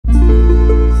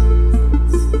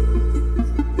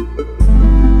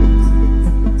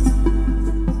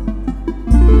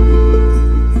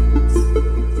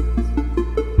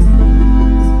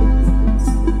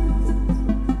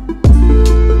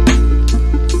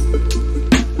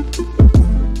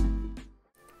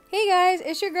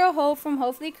It's your girl Hope from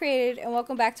Hopefully Created, and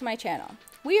welcome back to my channel.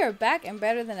 We are back and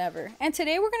better than ever, and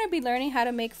today we're going to be learning how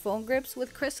to make foam grips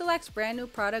with Crystalac's brand new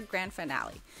product Grand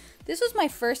Finale. This was my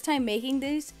first time making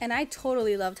these, and I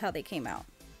totally loved how they came out.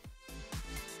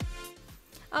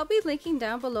 I'll be linking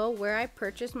down below where I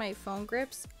purchased my foam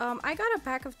grips. I got a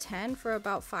pack of 10 for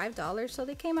about $5, so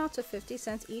they came out to 50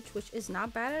 cents each, which is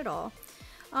not bad at all.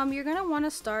 You're going to want to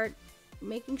start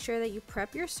making sure that you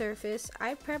prep your surface.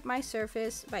 I prep my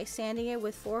surface by sanding it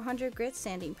with 400 grit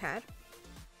sanding pad.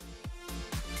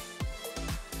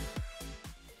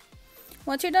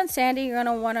 Once you're done sanding, you're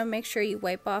going to want to make sure you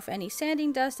wipe off any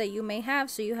sanding dust that you may have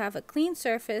so you have a clean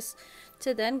surface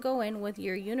to then go in with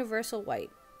your universal white.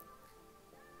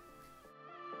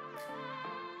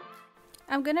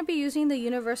 I'm going to be using the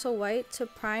universal white to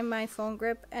prime my foam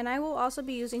grip, and I will also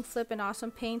be using Flippin' Awesome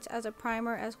paints as a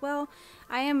primer as well.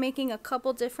 I am making a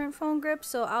couple different foam grips,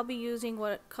 so I'll be using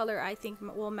what color I think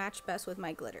will match best with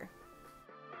my glitter.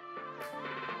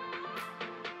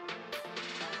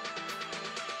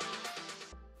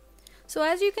 So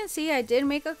as you can see, I did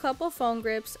make a couple foam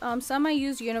grips. Some I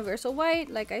used universal white,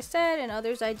 like I said, and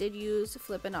others I did use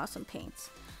Flippin' Awesome paints.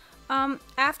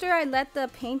 After I let the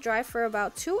paint dry for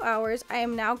about 2 hours, I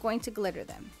am now going to glitter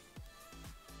them.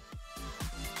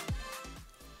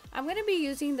 I'm going to be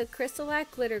using the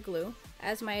Crystalac glitter glue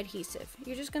as my adhesive.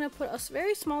 You're just going to put a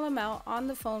very small amount on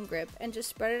the foam grip and just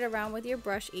spread it around with your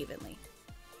brush evenly.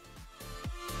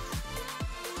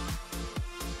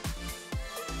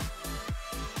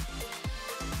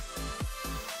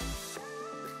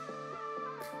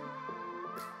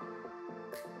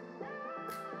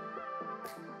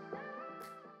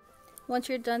 Once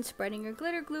you're done spreading your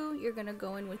glitter glue, you're going to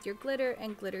go in with your glitter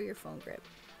and glitter your foam grip.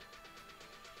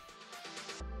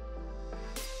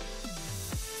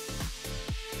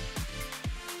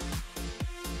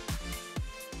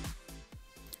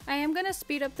 I am going to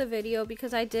speed up the video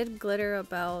because I did glitter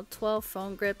about 12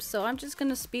 foam grips, so I'm just going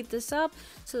to speed this up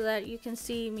so that you can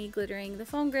see me glittering the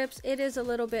foam grips. It is a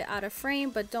little bit out of frame,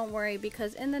 but don't worry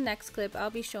because in the next clip I'll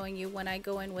be showing you when I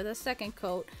go in with a second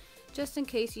coat, just in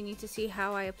case you need to see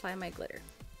how I apply my glitter.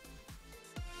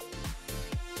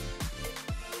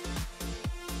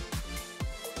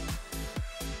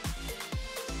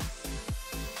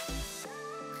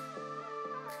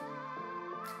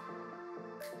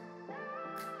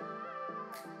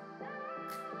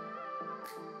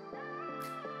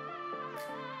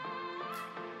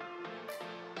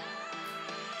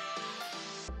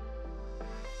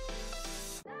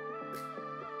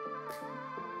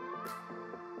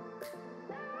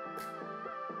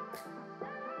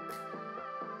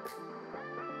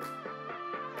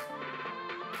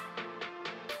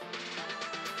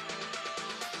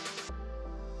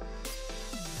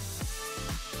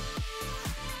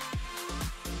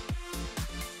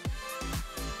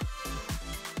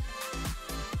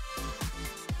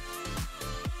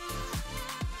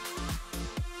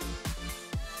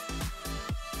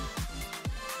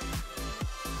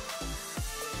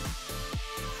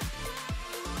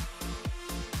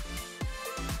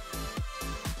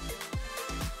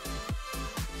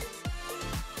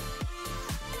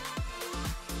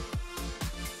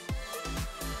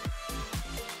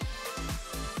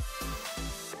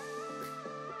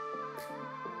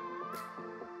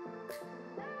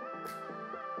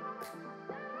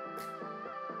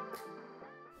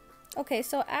 Okay,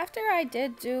 so after I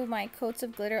did do my coats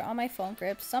of glitter on my foam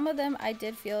grips, some of them I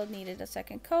did feel needed a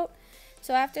second coat.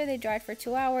 So after they dried for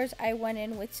 2 hours, I went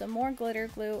in with some more glitter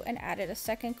glue and added a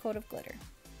second coat of glitter.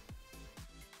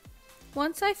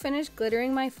 Once I finished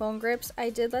glittering my foam grips, I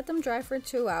did let them dry for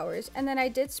 2 hours, and then I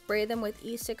did spray them with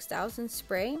E6000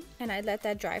 spray, and I let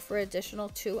that dry for additional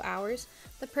 2 hours.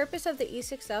 The purpose of the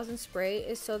E6000 spray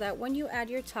is so that when you add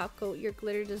your top coat, your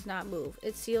glitter does not move.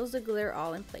 It seals the glitter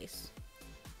all in place.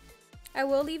 I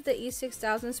will leave the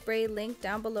E6000 spray link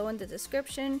down below in the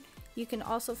description. You can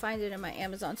also find it in my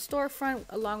Amazon storefront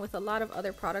along with a lot of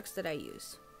other products that I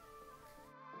use.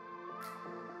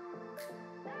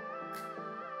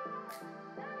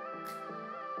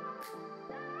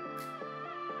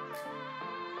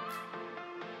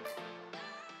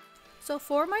 So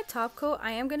for my top coat,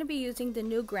 I am going to be using the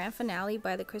new Grand Finale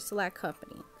by the Crystalac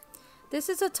company. This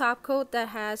is a top coat that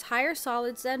has higher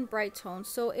solids than bright tones,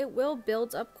 so it will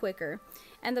build up quicker.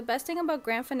 And the best thing about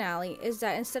Grand Finale is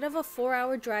that instead of a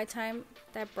 4-hour dry time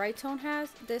that bright tone has,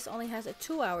 this only has a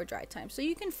 2-hour dry time. So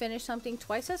you can finish something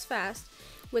twice as fast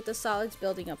with the solids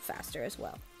building up faster as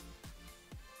well.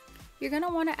 You're going to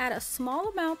want to add a small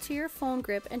amount to your foam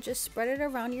grip and just spread it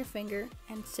around your finger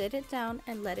and sit it down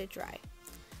and let it dry.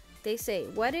 They say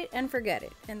wet it and forget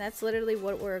it, and that's literally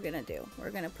what we're gonna do.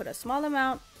 We're gonna put a small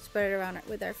amount, spread it around it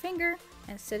with our finger,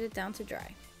 and sit it down to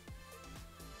dry.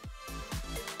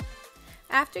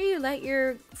 After you let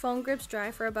your foam grips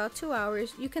dry for about 2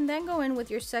 hours, you can then go in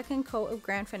with your second coat of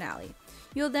Grand Finale.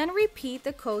 You'll then repeat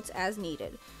the coats as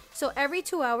needed. So every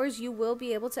 2 hours you will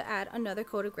be able to add another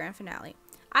coat of Grand Finale.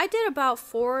 I did about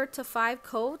 4 to 5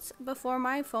 coats before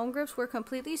my foam grips were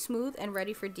completely smooth and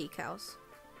ready for decals.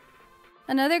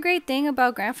 Another great thing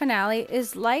about Grand Finale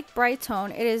is, like Bright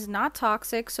Tone, it is not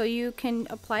toxic, so you can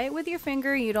apply it with your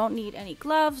finger. You don't need any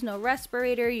gloves, no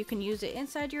respirator. You can use it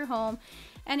inside your home,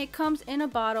 and it comes in a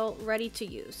bottle ready to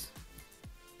use.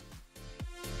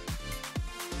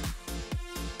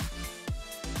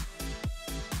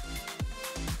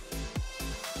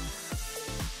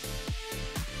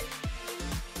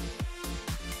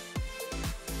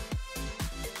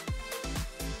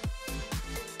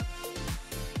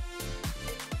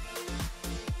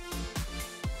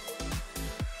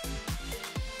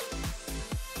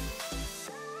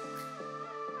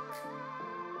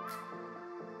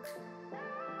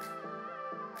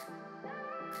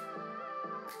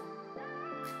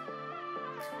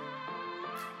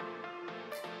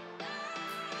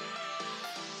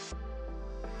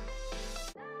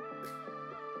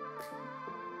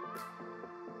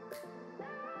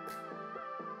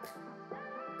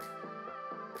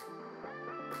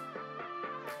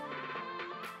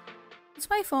 Once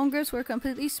my foam grips were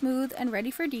completely smooth and ready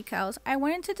for decals, I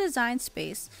went into Design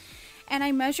Space and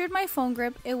I measured my foam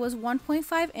grip. It was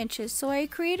 1.5 inches, so I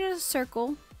created a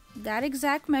circle, that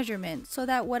exact measurement, so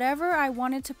that whatever I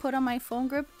wanted to put on my foam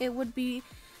grip, it would be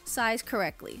sized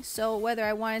correctly. So whether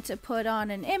I wanted to put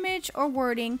on an image or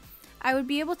wording, I would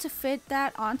be able to fit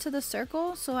that onto the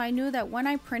circle, so I knew that when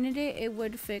I printed it, it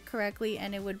would fit correctly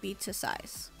and it would be to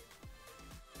size.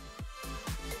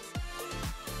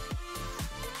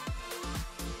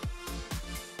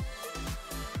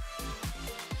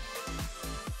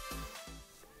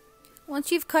 Once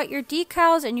you've cut your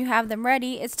decals and you have them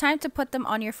ready, it's time to put them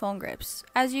on your foam grips.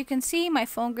 As you can see, my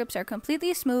foam grips are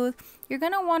completely smooth. You're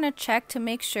going to want to check to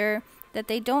make sure that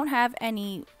they don't have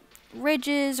any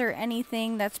ridges or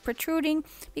anything that's protruding,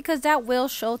 because that will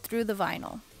show through the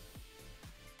vinyl.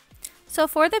 So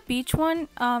for the beach one,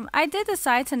 I did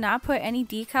decide to not put any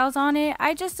decals on it.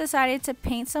 I just decided to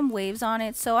paint some waves on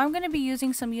it. So I'm going to be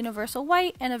using some universal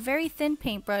white and a very thin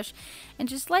paintbrush and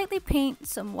just lightly paint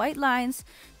some white lines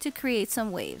to create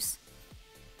some waves.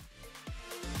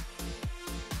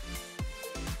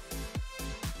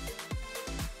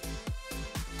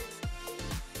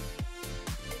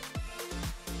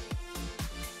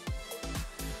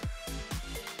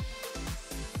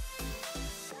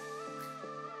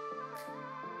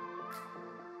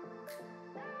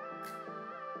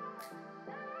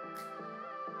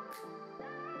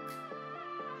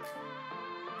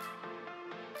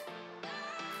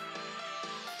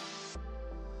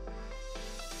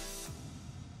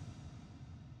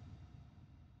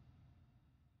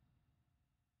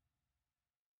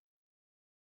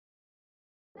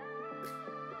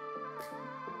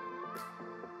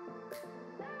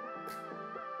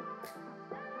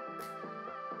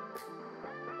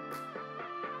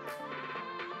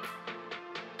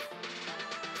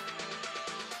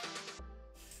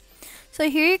 So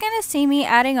here you're going to see me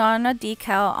adding on a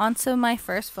decal onto my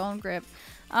first foam grip.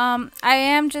 I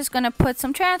am just going to put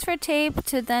some transfer tape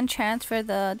to then transfer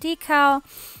the decal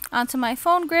onto my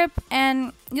foam grip,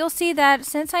 and you'll see that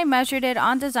since I measured it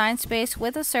on Design Space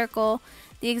with a circle,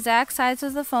 the exact size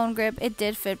of the foam grip, it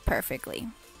did fit perfectly.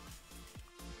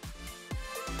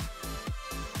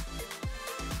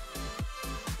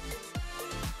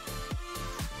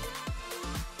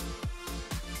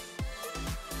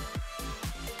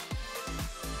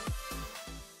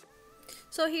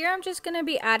 So here I'm just going to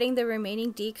be adding the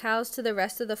remaining decals to the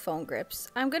rest of the foam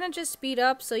grips. I'm going to just speed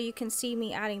up so you can see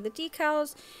me adding the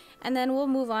decals, and then we'll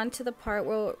move on to the part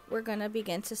where we're going to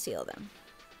begin to seal them.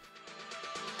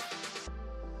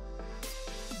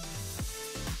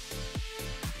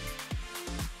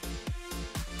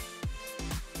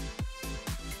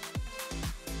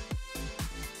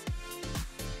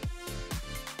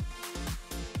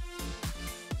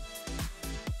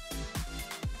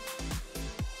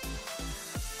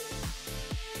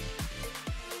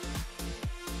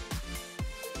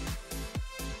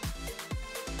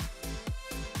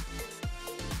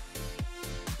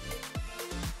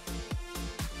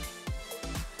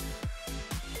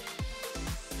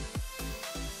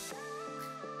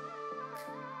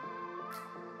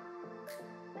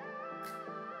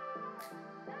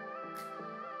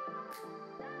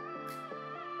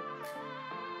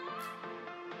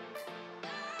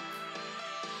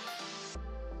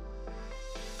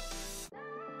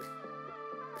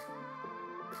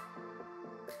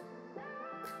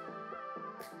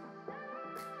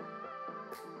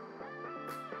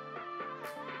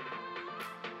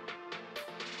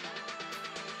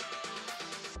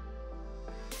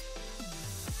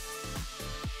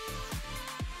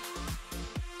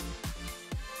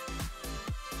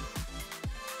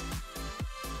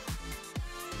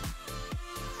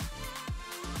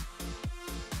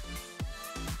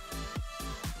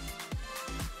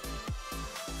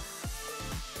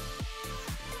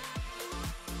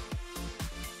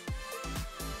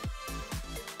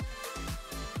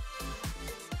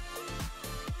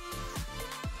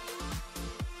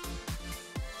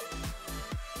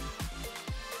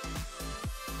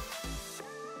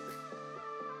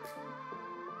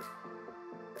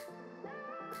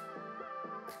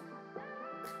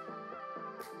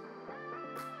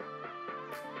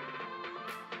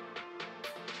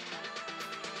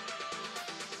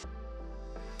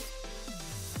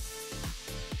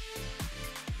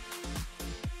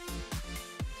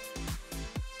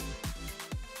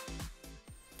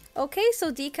 Okay,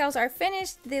 so decals are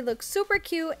finished. They look super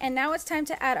cute, and now it's time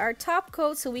to add our top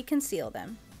coat so we can seal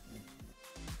them.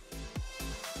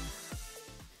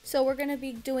 So we're going to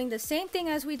be doing the same thing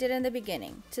as we did in the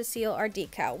beginning to seal our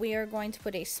decal. We are going to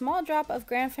put a small drop of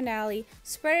Grand Finale,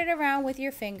 spread it around with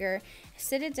your finger,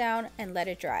 sit it down, and let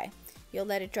it dry. You'll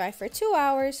let it dry for 2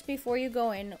 hours before you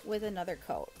go in with another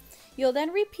coat. You'll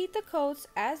then repeat the coats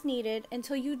as needed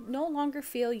until you no longer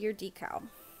feel your decal.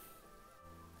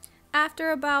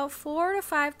 After about 4 to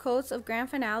 5 coats of Grand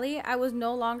Finale, I was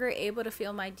no longer able to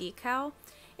feel my decal.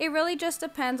 It really just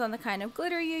depends on the kind of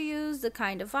glitter you use, the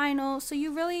kind of vinyl, so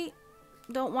you really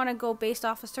don't want to go based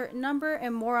off a certain number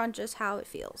and more on just how it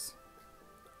feels.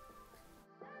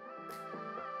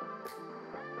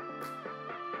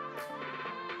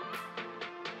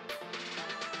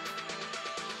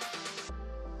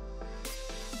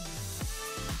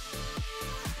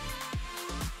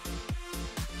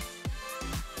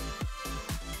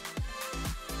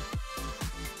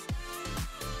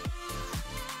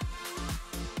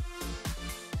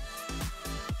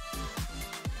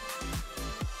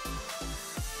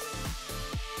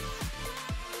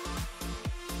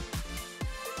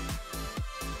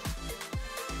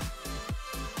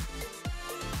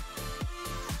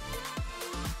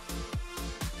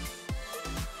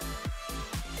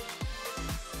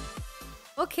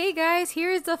 Okay guys,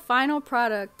 here's the final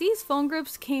product. These phone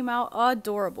grips came out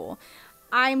adorable.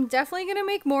 I'm definitely going to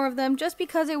make more of them just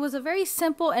because it was a very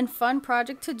simple and fun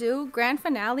project to do. Grand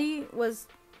Finale was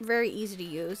very easy to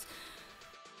use.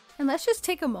 And let's just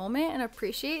take a moment and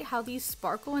appreciate how these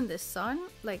sparkle in the sun.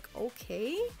 Like,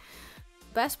 okay.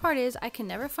 Best part is I can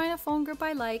never find a phone grip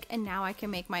I like, and now I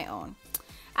can make my own.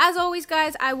 As always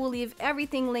guys, I will leave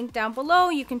everything linked down below.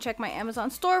 You can check my Amazon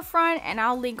storefront, and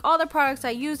I'll link all the products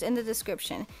I used in the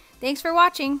description. Thanks for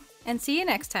watching, and see you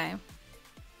next time.